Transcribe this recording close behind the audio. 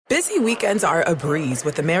Busy weekends are a breeze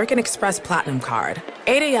with American Express Platinum Card.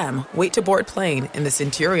 8 a.m., wait to board plane in the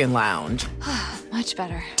Centurion Lounge. Much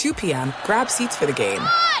better. 2 p.m., grab seats for the game. Come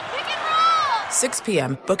on, pick and roll! 6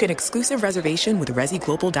 p.m., book an exclusive reservation with Resi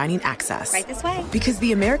Global Dining Access. Right this way. Because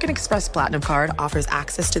the American Express Platinum Card offers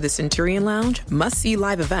access to the Centurion Lounge, must-see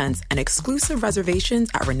live events, and exclusive reservations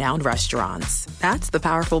at renowned restaurants. That's the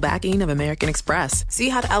powerful backing of American Express. See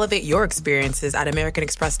how to elevate your experiences at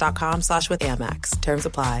americanexpress.com/withAmex. Terms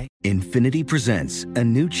apply. Infiniti presents a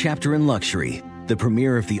new chapter in luxury, the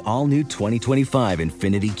premiere of the all-new 2025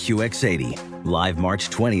 Infiniti QX80, live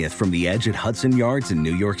March 20th from the Edge at Hudson Yards in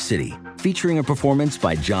New York City, featuring a performance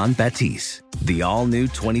by John Batiste. The all-new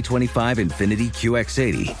 2025 Infiniti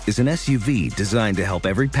QX80 is an SUV designed to help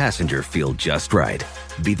every passenger feel just right.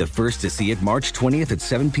 Be the first to see it March 20th at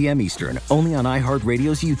 7 p.m. Eastern, only on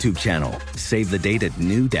iHeartRadio's YouTube channel. Save the date at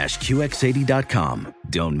new-QX80.com.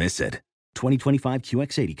 Don't miss it. 2025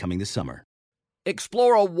 QX80 coming this summer.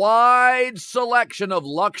 Explore a wide selection of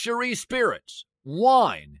luxury spirits,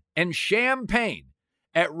 wine, and champagne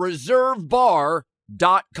at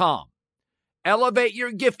reservebar.com. Elevate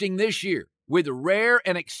your gifting this year with rare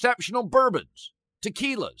and exceptional bourbons,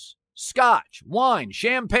 tequilas, scotch, wine,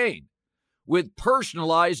 champagne, with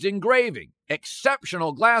personalized engraving,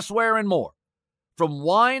 exceptional glassware, and more. From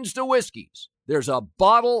wines to whiskeys, there's a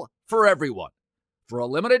bottle for everyone. For a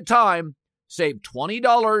limited time, save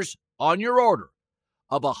 $20 on your order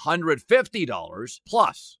of $150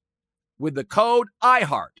 plus with the code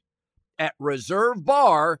IHEART at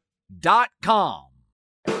reservebar.com.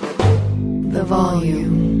 The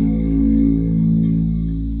volume.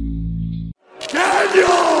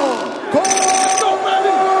 Daniel Cormier!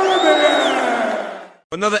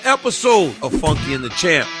 Another episode of Funky and the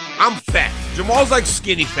Champ. I'm fat. Jamal's like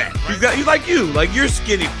skinny fat. Right? Like you're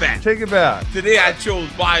skinny fat. Take it back. Today I chose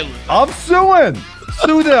violence. I'm suing.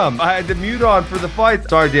 Sue them. I had the mute on for the fight.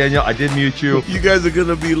 Sorry, Daniel. I did mute you. You guys are going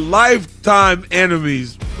to be lifetime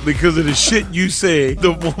enemies because of the shit you say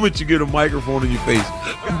the moment you get a microphone in your face.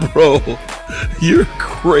 Bro, you're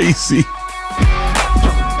crazy.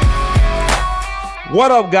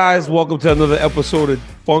 What up, guys? Welcome to another episode of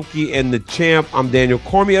Funky and the Champ. I'm Daniel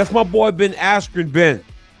Cormier. That's my boy, Ben Askren. Ben,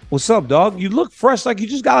 what's up, dog? You look fresh, like you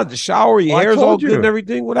just got out of the shower. Your hair's all good and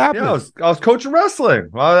everything. What happened? Yeah, I was coaching wrestling.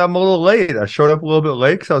 Well, I'm a little late. I showed up a little bit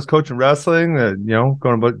late because I was coaching wrestling,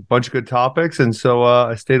 going a bunch of good topics, and so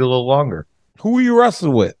I stayed a little longer. Who are you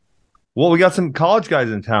wrestling with? Well, we got some college guys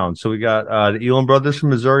in town. So we got the Elam brothers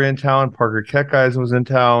from Missouri in town. Parker Keck guys was in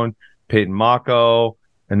town. Peyton Mako,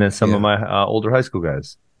 and then some of my older high school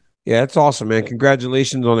guys. Yeah, that's awesome, man.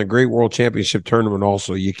 Congratulations on a great world championship tournament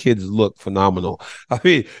also. Your kids look phenomenal. I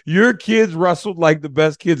mean, your kids wrestled like the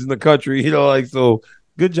best kids in the country, so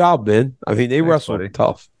good job, Ben. I mean, they wrestled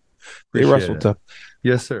tough. They wrestled tough.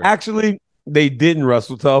 Yes, sir. Actually, they didn't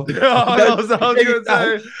wrestle tough. I was going to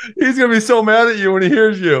say, he's going to be so mad at you when he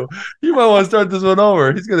hears you. You might want to start this one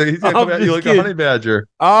over. He's going to come at you like a honey badger.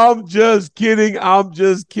 I'm just kidding. I'm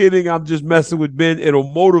just messing with Ben.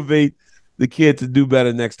 It'll motivate the kid to do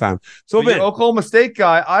better next time. So, Ben, Oklahoma State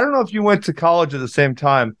guy, I don't know if you went to college at the same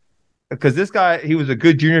time, because this guy, he was a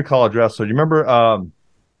good junior college wrestler. You remember, I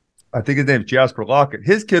think his name's Jasper Lockett.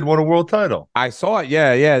 His kid won a world title. I saw it.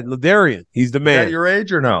 Yeah. Ladarian. He's the man. Is that your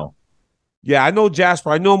age or no? Yeah, I know Jasper.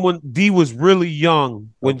 I know him when D was really young,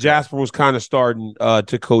 when Jasper was kind of starting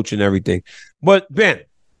to coach and everything. But, Ben,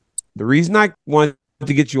 the reason I wanted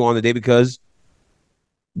to get you on today, because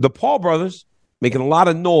the Paul brothers making a lot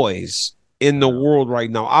of noise in the world right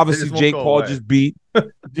now. Obviously, Jake Paul just beat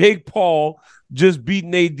Nate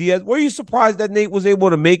Diaz. Were you surprised that Nate was able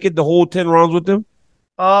to make it the whole 10 rounds with him?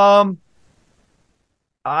 I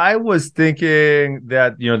was thinking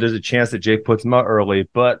that, there's a chance that Jake puts him out early,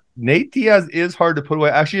 but Nate Diaz is hard to put away.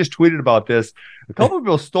 I actually just tweeted about this. A couple of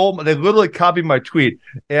people they literally copied my tweet,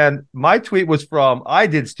 and my tweet was I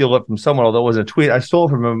did steal it from someone, although it wasn't a tweet. I stole it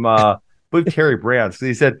from him, I believe Terry Brands, because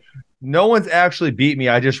he said, no one's actually beat me.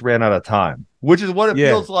 I just ran out of time, which is what it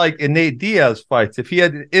feels like in Nate Diaz fights. If he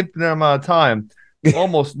had an infinite amount of time,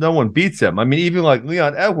 almost no one beats him. I mean, even like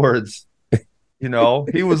Leon Edwards, he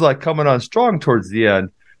was like coming on strong towards the end.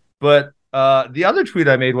 But the other tweet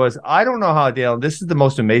I made was, I don't know how, Dale, this is the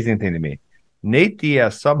most amazing thing to me. Nate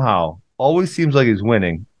Diaz somehow always seems like he's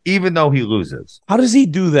winning, even though he loses. How does he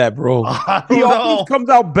do that, bro? He always comes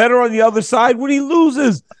out better on the other side when he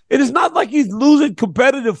loses. It is not like he's losing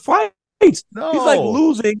competitive fights. No. He's like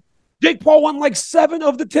losing. Jake Paul won like 7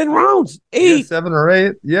 of the 10 rounds. 8. Yeah, 7 or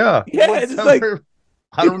 8. Yeah. Yeah, it's like,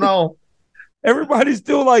 I don't know. Everybody's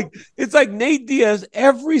still like, it's like Nate Diaz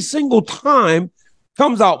every single time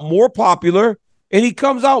comes out more popular, and he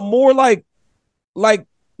comes out more like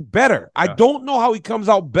better. I don't know how he comes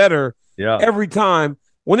out better every time,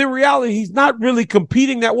 when in reality, he's not really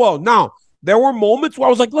competing that well. Now, there were moments where I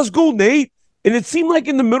was like, let's go, Nate. And it seemed like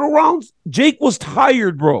in the middle rounds, Jake was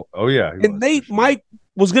tired, bro. Oh, yeah. And Nate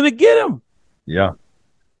was going to get him. Yeah.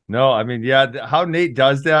 No, I mean, how Nate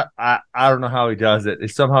does that, I don't know how he does it.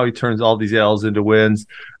 Somehow he turns all these L's into wins.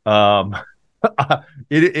 It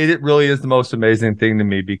really is the most amazing thing to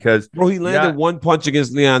me because bro, he landed one punch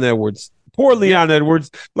against Leon Edwards. Poor Leon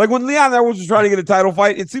Edwards. Like when Leon Edwards was trying to get a title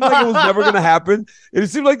fight, it seemed like it was never going to happen. It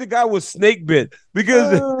seemed like the guy was snake bit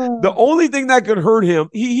because the only thing that could hurt him,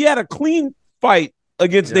 he had a clean fight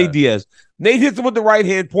against Nate Diaz. Nate hits him with the right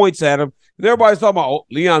hand, points at him, and everybody's talking about,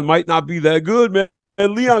 Leon might not be that good, man.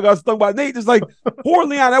 And Leon got stung by Nate. It's like, poor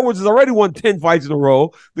Leon Edwards has already won 10 fights in a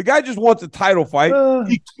row. The guy just wants a title fight.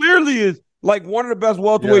 He clearly is like one of the best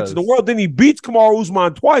welterweights in the world. Then he beats Kamaru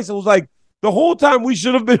Usman twice. It was like the whole time we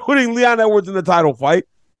should have been putting Leon Edwards in the title fight,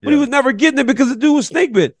 but he was never getting it because the dude was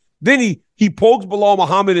snake bit. Then he pokes Bilal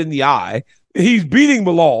Muhammad in the eye. He's beating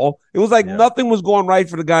Bilal. It was like nothing was going right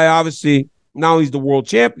for the guy. Obviously, now he's the world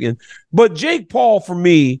champion. But Jake Paul, for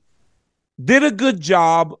me, did a good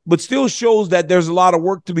job, but still shows that there's a lot of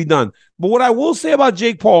work to be done. But what I will say about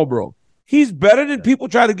Jake Paul, bro, he's better than people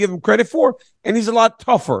try to give him credit for, and he's a lot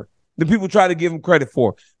tougher than people try to give him credit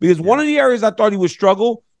for. Because one of the areas I thought he would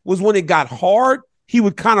struggle was when it got hard, he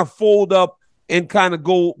would kind of fold up and kind of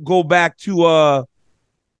go back to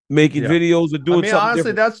making videos or doing something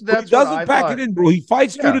honestly, different. That's he doesn't pack it in, bro. He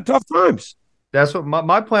fights through the tough times. That's what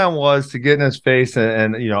my plan was, to get in his face,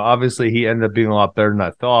 and obviously he ended up being a lot better than I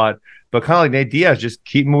thought. But kind of like Nate Diaz, just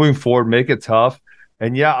keep moving forward, make it tough.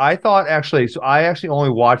 And I thought I actually only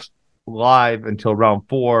watched live until round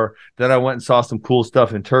 4. Then I went and saw some cool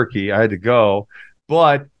stuff in Turkey. I had to go.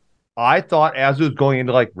 But I thought as it was going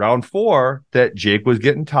into like round 4 that Jake was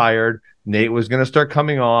getting tired. Nate was going to start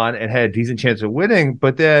coming on and had a decent chance of winning.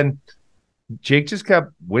 But then Jake just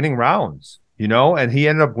kept winning rounds. And he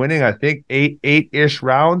ended up winning, I think, eight-ish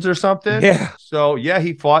rounds or something. Yeah. So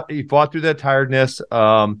he fought through that tiredness.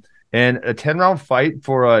 And a 10-round fight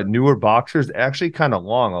for newer boxers actually kind of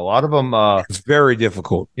long. A lot of them, it's very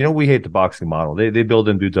difficult. We hate the boxing model. They build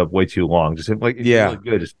them dudes up way too long. Just like it's really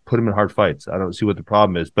good. Just put them in hard fights. I don't see what the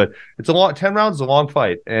problem is, but it's 10 rounds is a long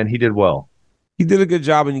fight, and he did well. He did a good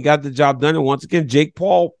job, and he got the job done. And once again, Jake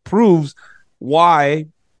Paul proves why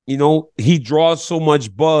he draws so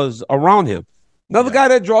much buzz around him. Another guy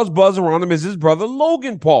that draws buzz around him is his brother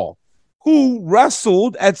Logan Paul, who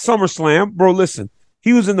wrestled at SummerSlam. Bro, listen,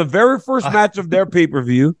 he was in the very first match of their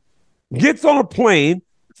pay-per-view, gets on a plane,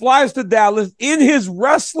 flies to Dallas in his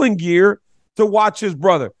wrestling gear to watch his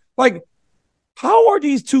brother. Like, how are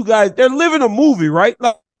these two guys? They're living a movie, right?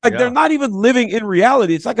 Like they're not even living in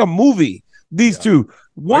reality. It's like a movie, these two.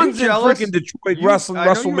 One's in freaking Detroit wrestling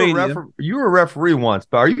WrestleMania. You were a referee once,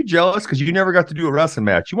 but are you jealous because you never got to do a wrestling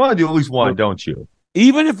match? You want to do at least one, don't you?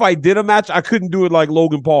 Even if I did a match, I couldn't do it like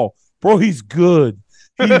Logan Paul. Bro, he's good.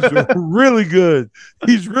 He's really good.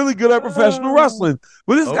 He's really good at professional wrestling.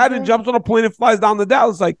 But this guy that jumps on a plane and flies down to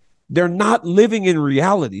Dallas, like, they're not living in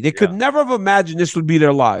reality. They could never have imagined this would be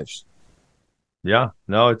their lives. Yeah,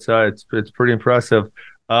 no, it's pretty impressive.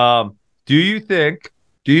 Do you think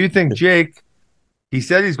Jake? He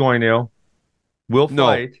said he's going to. Will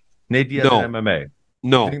fight Nate Diaz in MMA.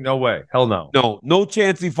 No. No way. Hell no. No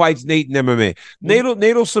chance he fights Nate in MMA.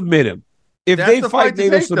 Nate will submit him. If they fight,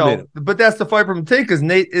 Nate will submit him. But that's the fight for him to take, because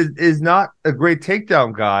Nate is not a great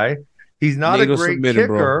takedown guy. He's not a great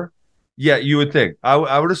kicker. Yeah, you would think.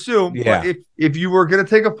 I would assume. Yeah. But if you were going to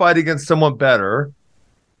take a fight against someone better,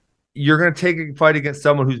 you're going to take a fight against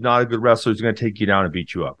someone who's not a good wrestler, who's going to take you down and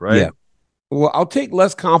beat you up, right? Yeah. Well, I'll take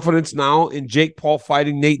less confidence now in Jake Paul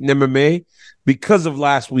fighting Nate in MMA because of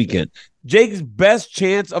last weekend. Jake's best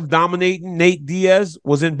chance of dominating Nate Diaz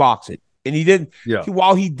was in boxing. And he didn't. Yeah.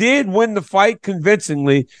 While he did win the fight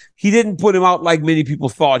convincingly, he didn't put him out like many people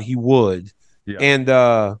thought he would. Yeah. And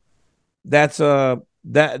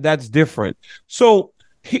that's different. So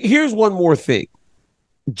here's one more thing.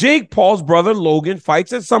 Jake Paul's brother Logan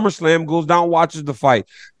fights at SummerSlam, goes down, watches the fight.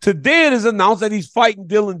 Today it is announced that he's fighting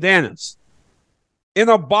Dylan Dennis in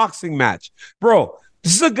a boxing match. Bro,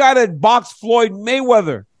 this is a guy that boxed Floyd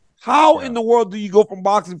Mayweather. How in the world do you go from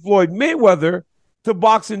boxing Floyd Mayweather to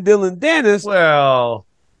boxing Dylan Dennis? Well,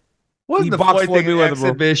 wasn't the Floyd thing an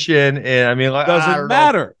exhibition? And I mean, like, doesn't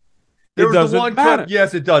matter. There was the one clip.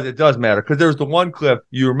 Yes, it does. It does matter, because there was the one clip.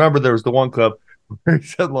 You remember there was the one clip where he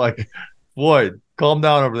said, like, Floyd, calm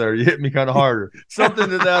down over there. You hit me kind of harder. Something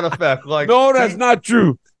to that effect. Like, no, that's not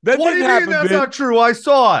true. That what didn't do you happen, mean that's Ben. not true? I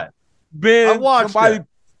saw it. Ben, I watched it.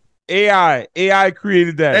 AI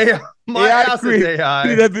created that. My ass is AI.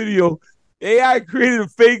 See that video? AI created a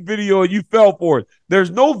fake video and you fell for it. There's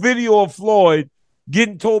no video of Floyd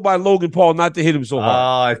getting told by Logan Paul not to hit him so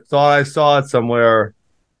hard. I thought I saw it somewhere.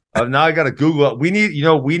 Now I got to Google it. We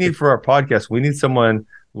need for our podcast, we need someone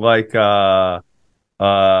like Rogan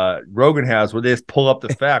has, where they just pull up the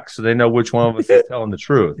facts so they know which one of us is telling the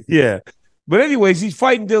truth. Yeah. But anyways, he's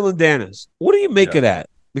fighting Dylan Dennis. What do you make of that?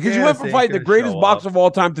 Because you went from fighting the greatest boxer of all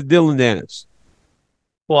time to Dylan Dennis.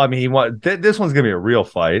 Well, I mean, this one's gonna be a real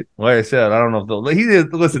fight. Like I said, I don't know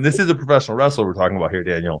if listen. This is a professional wrestler we're talking about here,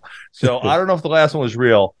 Daniel. So I don't know if the last one was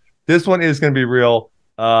real. This one is gonna be real.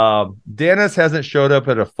 Dennis hasn't showed up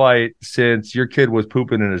at a fight since your kid was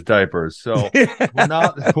pooping in his diapers. So we're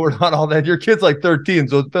not all that. Your kid's like 13,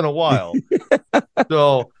 so it's been a while.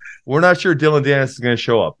 So we're not sure Dylan Dennis is gonna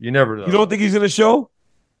show up. You never know. You don't think he's gonna show?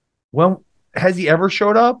 Well, has he ever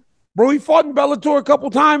showed up? Bro, he fought in Bellator a couple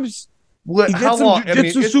times. He did some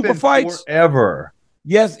jiu-jitsu super fights. Forever.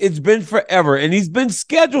 Yes, it's been forever. And he's been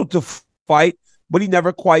scheduled to fight, but he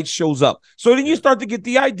never quite shows up. So then you start to get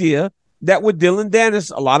the idea that with Dylan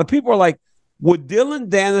Dennis, a lot of people are like, would Dylan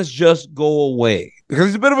Dennis just go away? Because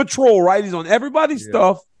he's a bit of a troll, right? He's on everybody's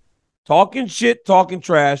stuff, talking shit, talking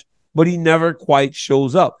trash, but he never quite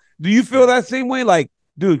shows up. Do you feel that same way? Like,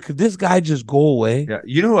 dude, could this guy just go away? Yeah,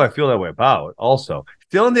 you know who I feel that way about also.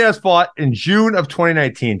 Dylan Dennis fought in June of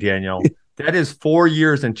 2019, Daniel. That is 4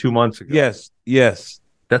 years and 2 months ago. Yes.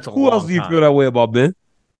 That's a Who long else do you time. feel that way about, Ben?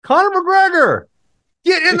 Conor McGregor.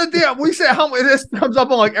 Get in the damn. We say how this comes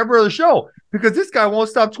up on like every other show because this guy won't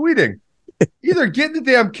stop tweeting. Either get in the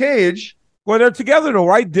damn cage. Well, they're together though,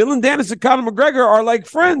 right? Dylan Dennis and Conor McGregor are like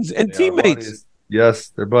friends and teammates. Buddies. Yes,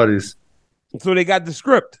 they're buddies. So they got the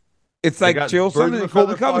script. It's like Chael Sonnen and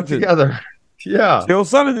Colby Covington together. Yeah. Chael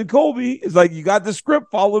Sonnen and Colby is like, you got the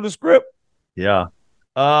script, follow the script. Yeah.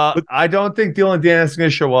 I don't think Dylan Dennis is going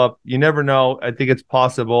to show up. You never know. I think it's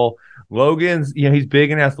possible. Logan's, he's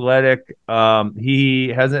big and athletic. He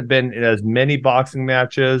hasn't been in as many boxing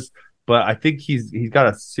matches, but I think he's got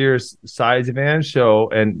a serious size advantage. So,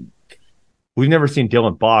 and we've never seen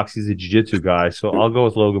Dylan box. He's a jiu-jitsu guy. So I'll go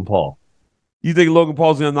with Logan Paul. You think Logan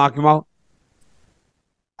Paul's going to knock him out?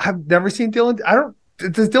 I've never seen Dylan.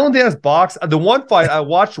 Does Dylan Dennis box? The one fight, I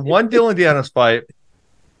watched one Dylan Dennis fight,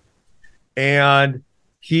 and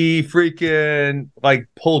he freaking like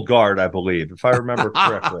pulled guard, I believe, if I remember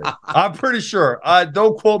correctly. I'm pretty sure.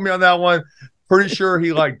 Don't quote me on that one. Pretty sure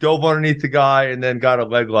he like dove underneath the guy and then got a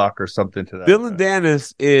leg lock or something to that. Dylan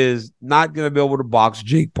Dennis is not going to be able to box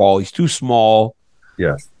Jake Paul. He's too small.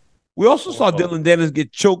 Yes. We also saw Dylan Dennis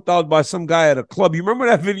get choked out by some guy at a club. You remember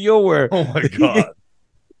that video where? Oh my god.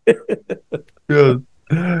 Dude,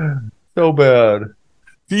 so bad.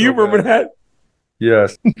 Do you remember that?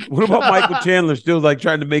 Yes. What about Michael Chandler still like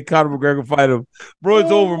trying to make Conor McGregor fight him? Bro,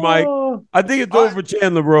 it's over, Mike. I think it's over for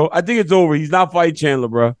Chandler, bro. I think it's over. He's not fighting Chandler,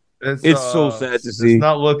 bro. It's so sad to see. It's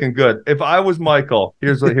not looking good. If I was Michael,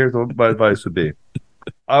 here's what my advice would be.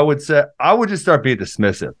 I would just start being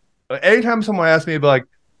dismissive. Anytime someone asks me, I'd be like,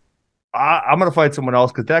 I'm going to fight someone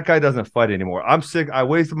else because that guy doesn't fight anymore. I'm sick. I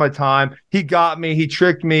wasted my time. He got me. He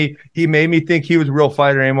tricked me. He made me think he was a real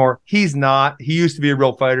fighter anymore. He's not. He used to be a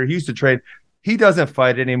real fighter. He used to train. He doesn't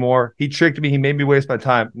fight anymore. He tricked me. He made me waste my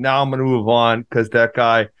time. Now I'm going to move on because that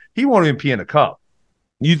guy, he won't even pee in a cup.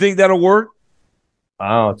 You think that'll work?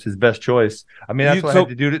 Oh, it's his best choice. I mean, that's what I had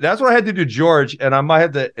to do. That's what I had to do, George. And I might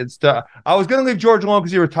have to. I was going to leave George alone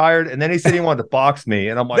because he retired, and then he said he wanted to box me,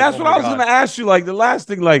 and I'm like, that's what I was going to ask you. Like the last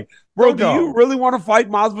thing, like, bro, do you really want to fight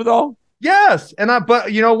Masvidal? Yes,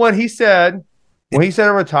 but you know when he said to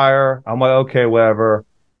retire, I'm like, okay, whatever.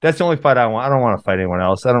 That's the only fight I want. I don't want to fight anyone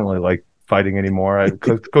else. I don't really like fighting anymore. I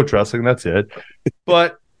coach wrestling. That's it.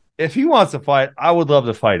 But if he wants to fight, I would love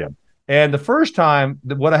to fight him. And the first time,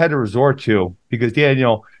 what I had to resort to, because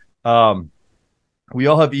Daniel, we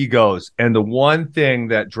all have egos, and the one thing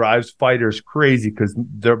that drives fighters crazy, because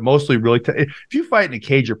they're mostly really tough. If you fight in a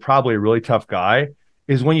cage, you're probably a really tough guy.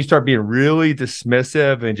 Is when you start being really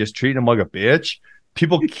dismissive and just treating them like a bitch.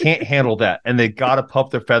 People can't handle that, and they gotta puff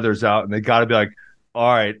their feathers out, and they gotta be like,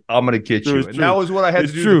 "All right, I'm gonna get you." And that was what I had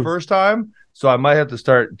to do the first time. So I might have to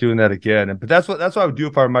start doing that again. But that's what I would do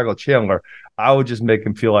if I were Michael Chandler. I would just make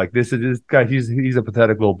him feel like this guy. He's a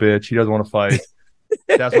pathetic little bitch. He doesn't want to fight.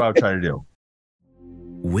 That's what I would try to do.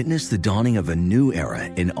 Witness the dawning of a new era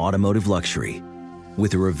in automotive luxury,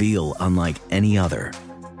 with a reveal unlike any other,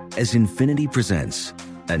 as Infiniti presents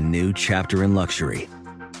a new chapter in luxury,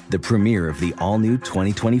 the premiere of the all-new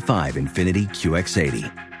 2025 Infiniti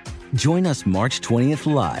QX80. Join us March 20th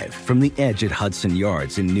live from the Edge at Hudson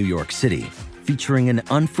Yards in New York City, featuring an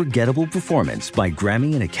unforgettable performance by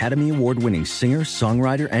Grammy and Academy Award-winning singer,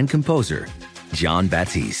 songwriter, and composer, Jon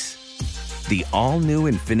Batiste. The all-new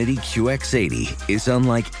Infiniti QX80 is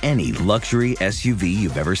unlike any luxury SUV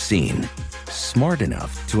you've ever seen. Smart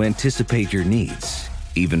enough to anticipate your needs,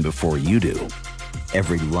 even before you do.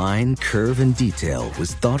 Every line, curve, and detail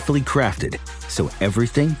was thoughtfully crafted, so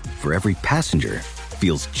everything for every passenger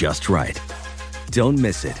feels just right. Don't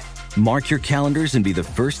miss it. Mark your calendars and be the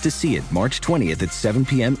first to see it March 20th at 7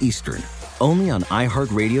 p.m. Eastern, only on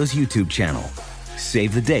iHeartRadio's YouTube channel.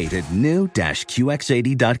 Save the date at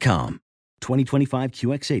new-QX80.com. 2025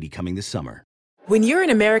 QX80 coming this summer. When you're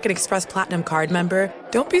an American Express Platinum Card member,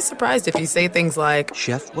 don't be surprised if you say things like,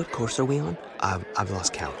 "Chef, what course are we on? I've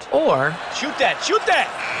lost count." Or, Shoot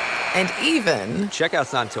that! and even,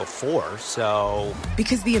 Checkout's not until 4, so...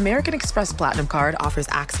 Because the American Express Platinum Card offers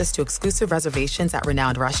access to exclusive reservations at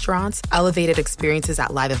renowned restaurants, elevated experiences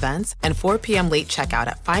at live events, and 4 p.m. late checkout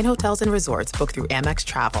at fine hotels and resorts booked through Amex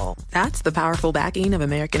Travel. That's the powerful backing of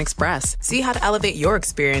American Express. See how to elevate your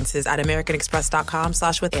experiences at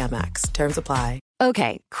americanexpress.com/withAmex. Terms apply.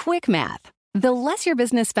 Okay, quick math. The less your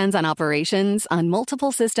business spends on operations, on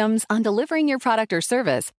multiple systems, on delivering your product or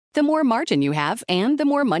service, the more margin you have and the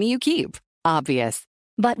more money you keep. Obvious.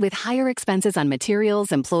 But with higher expenses on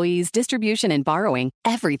materials, employees, distribution, and borrowing,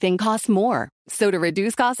 everything costs more. So to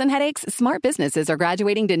reduce costs and headaches, smart businesses are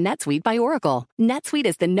graduating to NetSuite by Oracle. NetSuite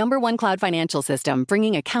is the #1 cloud financial system,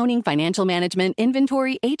 bringing accounting, financial management,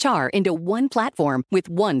 inventory, HR into one platform with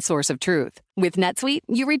one source of truth. With NetSuite,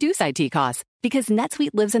 you reduce IT costs because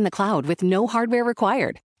NetSuite lives in the cloud with no hardware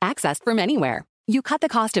required, accessed from anywhere. You cut the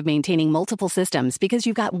cost of maintaining multiple systems because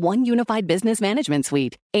you've got one unified business management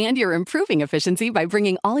suite. And you're improving efficiency by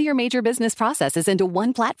bringing all your major business processes into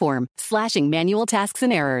one platform, slashing manual tasks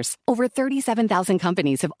and errors. Over 37,000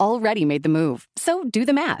 companies have already made the move. So do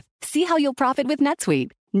the math. See how you'll profit with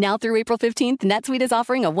NetSuite. Now through April 15th, NetSuite is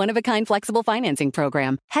offering a one-of-a-kind flexible financing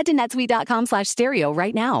program. Head to netsuite.com/stereo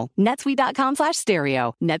right now.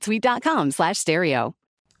 netsuite.com/stereo. netsuite.com/stereo.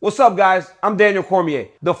 What's up, guys? I'm Daniel Cormier.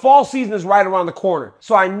 The fall season is right around the corner,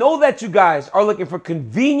 so I know that you guys are looking for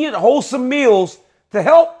convenient, wholesome meals to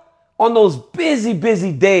help on those busy,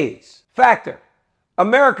 busy days. Factor,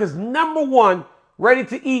 America's #1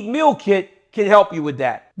 ready-to-eat meal kit, can help you with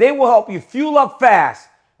that. They will help you fuel up fast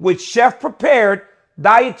with chef-prepared,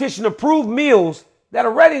 dietitian-approved meals that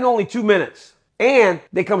are ready in only 2 minutes. And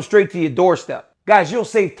they come straight to your doorstep. Guys, you'll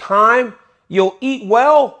save time, you'll eat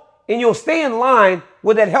well, and you'll stay in line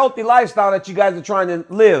with that healthy lifestyle that you guys are trying to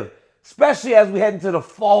live, especially as we head into the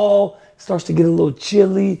fall. It starts to get a little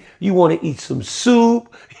chilly. You want to eat some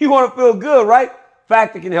soup. You want to feel good, right?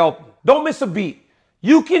 Factor can help you. Don't miss a beat.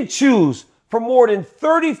 You can choose from more than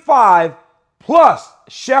 35 plus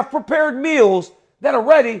chef-prepared meals that are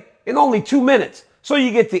ready in only 2 minutes. So you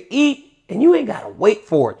get to eat and you ain't got to wait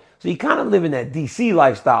for it. So you kind of live in that DC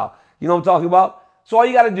lifestyle. You know what I'm talking about? So all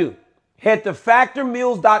you got to do, head to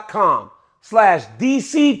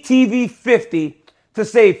factormeals.com/DCTV50 to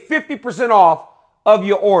save 50% off of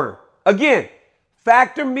your order. Again,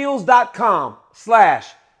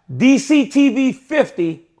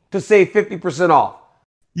 factormeals.com/DCTV50 to save 50% off.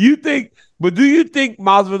 Do you think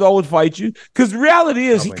Masvidal would fight you? Because the reality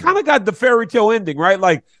is he kind of got the fairy tale ending, right?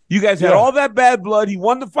 Like you guys had all that bad blood. He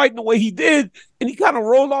won the fight in the way he did, and he kind of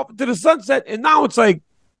rolled off into the sunset. And now it's like,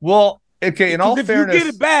 well, okay, in all fairness, you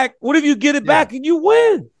get it back, what if you get it back and you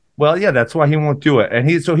win? Well, yeah, that's why he won't do it. And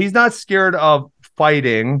he's not scared of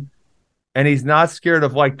fighting, and he's not scared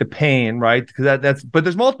of like the pain, right? Because but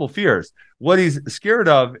there's multiple fears. What he's scared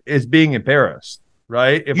of is being embarrassed,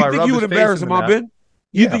 right? If you think you would embarrass him, Ben?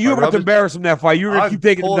 You think you were about to embarrass him that fight? You were going to keep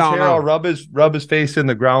taking him down. I'll rub his face in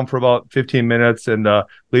the ground for about 15 minutes and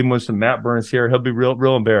leave him with some Matt Burns here. He'll be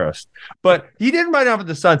real embarrassed. But he didn't ride off at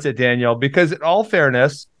the sunset, Daniel, because in all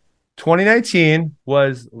fairness, 2019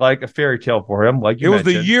 was like a fairy tale for him. Like you mentioned.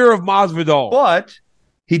 It was the year of Masvidal. But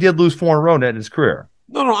he did lose 4 in a row in his career.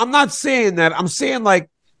 No, I'm not saying that. I'm saying like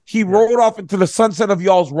he rolled off into the sunset of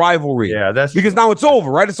y'all's rivalry. Yeah, that's because now it's over,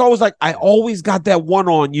 right? It's always like, I always got that one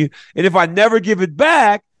on you. And if I never give it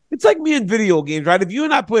back, it's like me in video games, right? If you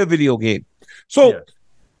and I play a video game. So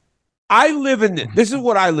I live in this. This is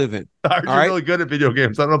what I live in. You're really good at video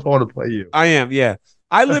games. I don't know if I want to play you. I am, yeah.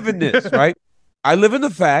 I live in this, right? I live in the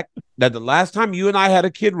fact that the last time you and I had a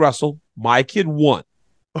kid wrestle, my kid won.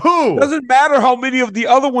 Who? Doesn't matter how many of the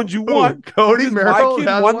other ones you won. Cody Merrill? My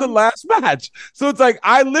kid won the last match. So it's like,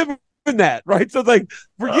 I live in that, right? So it's like,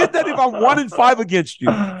 forget that if I'm 1-5 against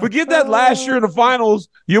you. Forget that last year in the finals,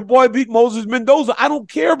 your boy beat Moses Mendoza. I don't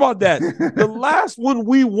care about that. The last one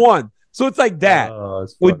we won. So it's like that. Oh,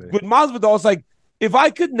 with Masvidal, it's like, if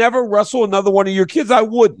I could never wrestle another one of your kids, I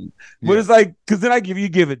wouldn't. But it's like, because then you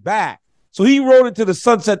give it back. So he rode into the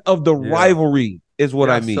sunset of the rivalry, is what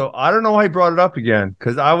I mean. So I don't know why he brought it up again,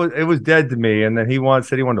 because it was dead to me, and then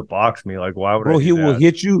said he wanted to box me. Like, why would I do he will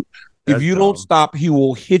hit you. If you don't stop, he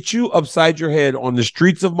will hit you upside your head on the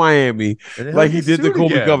streets of Miami like he did to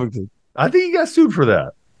Colby Covington. I think he got sued for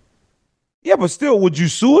that. Yeah, but still, would you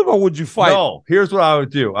sue him or would you fight? No, here's what I would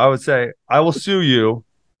do. I would say, I will sue you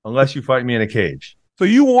unless you fight me in a cage. So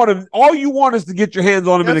you want him, all you want is to get your hands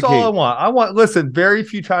on him in a cage. That's all I want. Listen, very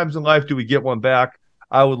few times in life do we get one back.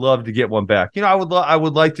 I would love to get one back. I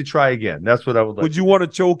would like to try again. That's what I would like. Would you want to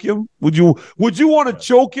choke him? Would you want to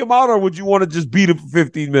choke him out, or would you want to just beat him for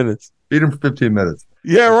 15 minutes? Beat him for 15 minutes.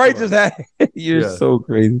 Yeah, right. You're so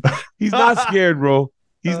crazy. He's not scared, bro.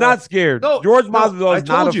 He's not scared. No, George Masvidal is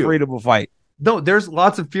not afraid of a fight. No, there's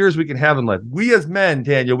lots of fears we can have in life. We as men,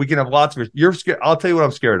 Daniel, we can have lots of fears. You're scared. I'll tell you what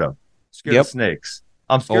I'm scared of. Scared of snakes.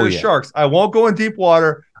 I'm scared of sharks. I won't go in deep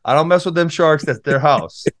water. I don't mess with them sharks. That's their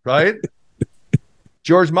house, right?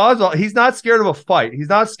 George Masvidal, he's not scared of a fight. He's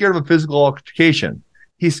not scared of a physical altercation.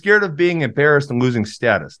 He's scared of being embarrassed and losing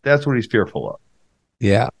status. That's what he's fearful of.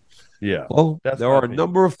 Yeah. Yeah. Well, there are a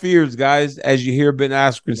number of fears, guys, as you hear Ben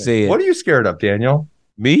Askren say it. What are you scared of, Daniel?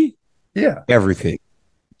 Me? Yeah. Everything.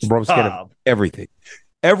 Bro, I'm scared of everything.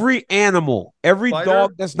 Every animal, every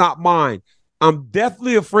dog that's not mine. I'm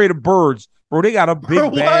definitely afraid of birds. Bro, they got a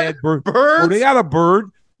big bad bird. Birds? Bro, they got a bird.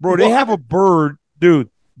 Bro, they have a bird. Dude,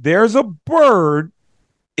 there's a bird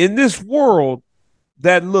in this world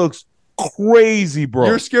that looks crazy, bro.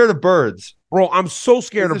 You're scared of birds. Bro, I'm so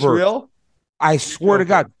scared of birds. Real? I swear to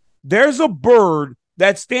God. There's a bird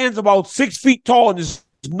that stands about 6 feet tall and his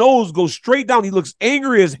nose goes straight down. He looks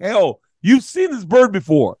angry as hell. You've seen this bird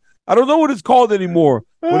before. I don't know what it's called anymore.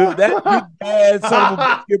 But if that big bad son of a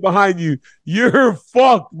bitch get behind you, you're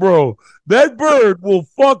fucked, bro. That bird will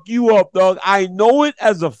fuck you up, dog. I know it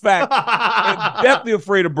as a fact. I'm definitely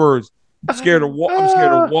afraid of birds. I'm scared of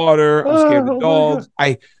water. I'm scared of dogs.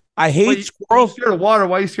 I hate squirrels. You're scared of water.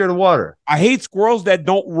 Why are you scared of water? I hate squirrels that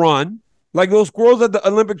don't run. Like those squirrels at the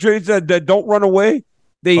Olympic training that don't run away.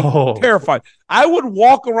 They terrified. I would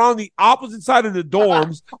walk around the opposite side of the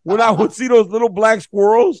dorms when I would see those little black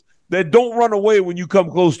squirrels that don't run away when you come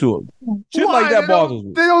close to them. Shit like that bothers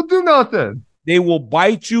me. They don't do nothing. They will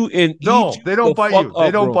bite you and eat you. They don't bite you.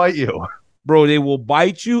 They don't bite you. Bro, they will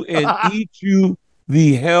bite you and eat you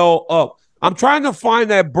the hell up. I'm trying to find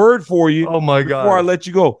that bird for you. Oh, my God. Before I let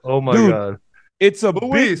you go. Oh, my God. It's a big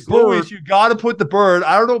bird. Luis, you got to put the bird.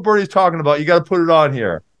 I don't know what bird he's talking about. You got to put it on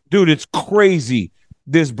here. Dude, it's crazy,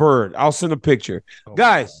 this bird. I'll send a picture.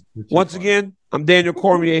 Guys, once again, I'm Daniel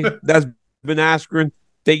Cormier. That's Ben Askren.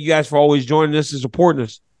 Thank you guys for always joining us and supporting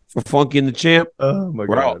us. For Funky and the Champ. Oh, my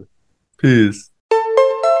God. Out. Peace.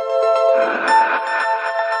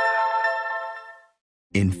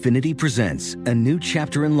 Infinity presents a new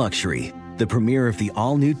chapter in luxury, the premiere of the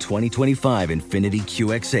all-new 2025 Infinity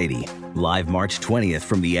QX80, live March 20th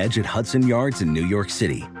from the Edge at Hudson Yards in New York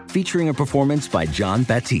City, featuring a performance by John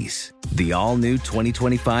Batiste. The all-new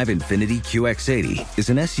 2025 Infinity QX80 is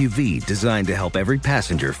an SUV designed to help every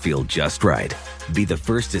passenger feel just right. Be the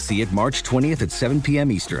first to see it March 20th at 7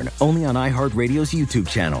 p.m. Eastern, only on iHeartRadio's YouTube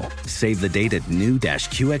channel. Save the date at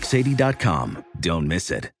new-QX80.com. Don't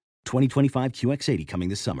miss it. 2025 QX80 coming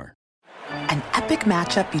this summer. An epic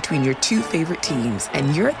matchup between your two favorite teams,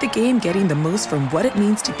 and you're at the game getting the most from what it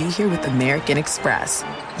means to be here with American Express.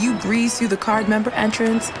 You breeze through the card member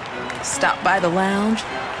entrance, stop by the lounge.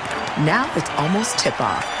 Now it's almost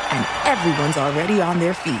tip-off, and everyone's already on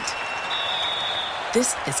their feet.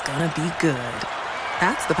 This is gonna be good.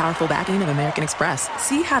 That's the powerful backing of American Express.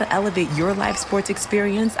 See how to elevate your live sports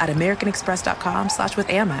experience at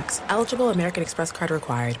americanexpress.com/withAmex. Eligible American Express card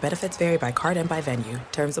required. Benefits vary by card and by venue.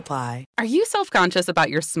 Terms apply. Are you self-conscious about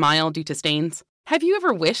your smile due to stains? Have you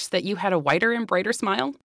ever wished that you had a whiter and brighter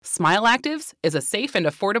smile? Smile Actives is a safe and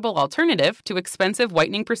affordable alternative to expensive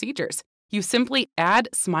whitening procedures. You simply add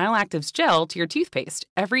Smile Actives gel to your toothpaste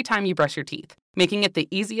every time you brush your teeth, making it the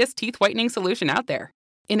easiest teeth whitening solution out there.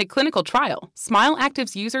 In a clinical trial, Smile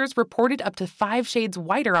Actives users reported up to 5 shades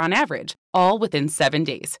whiter on average, all within 7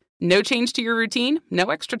 days. No change to your routine, no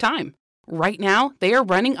extra time. Right now, they are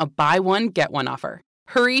running a buy one, get one offer.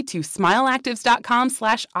 Hurry to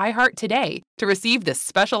smileactives.com/iHeart today to receive this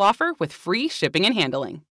special offer with free shipping and handling.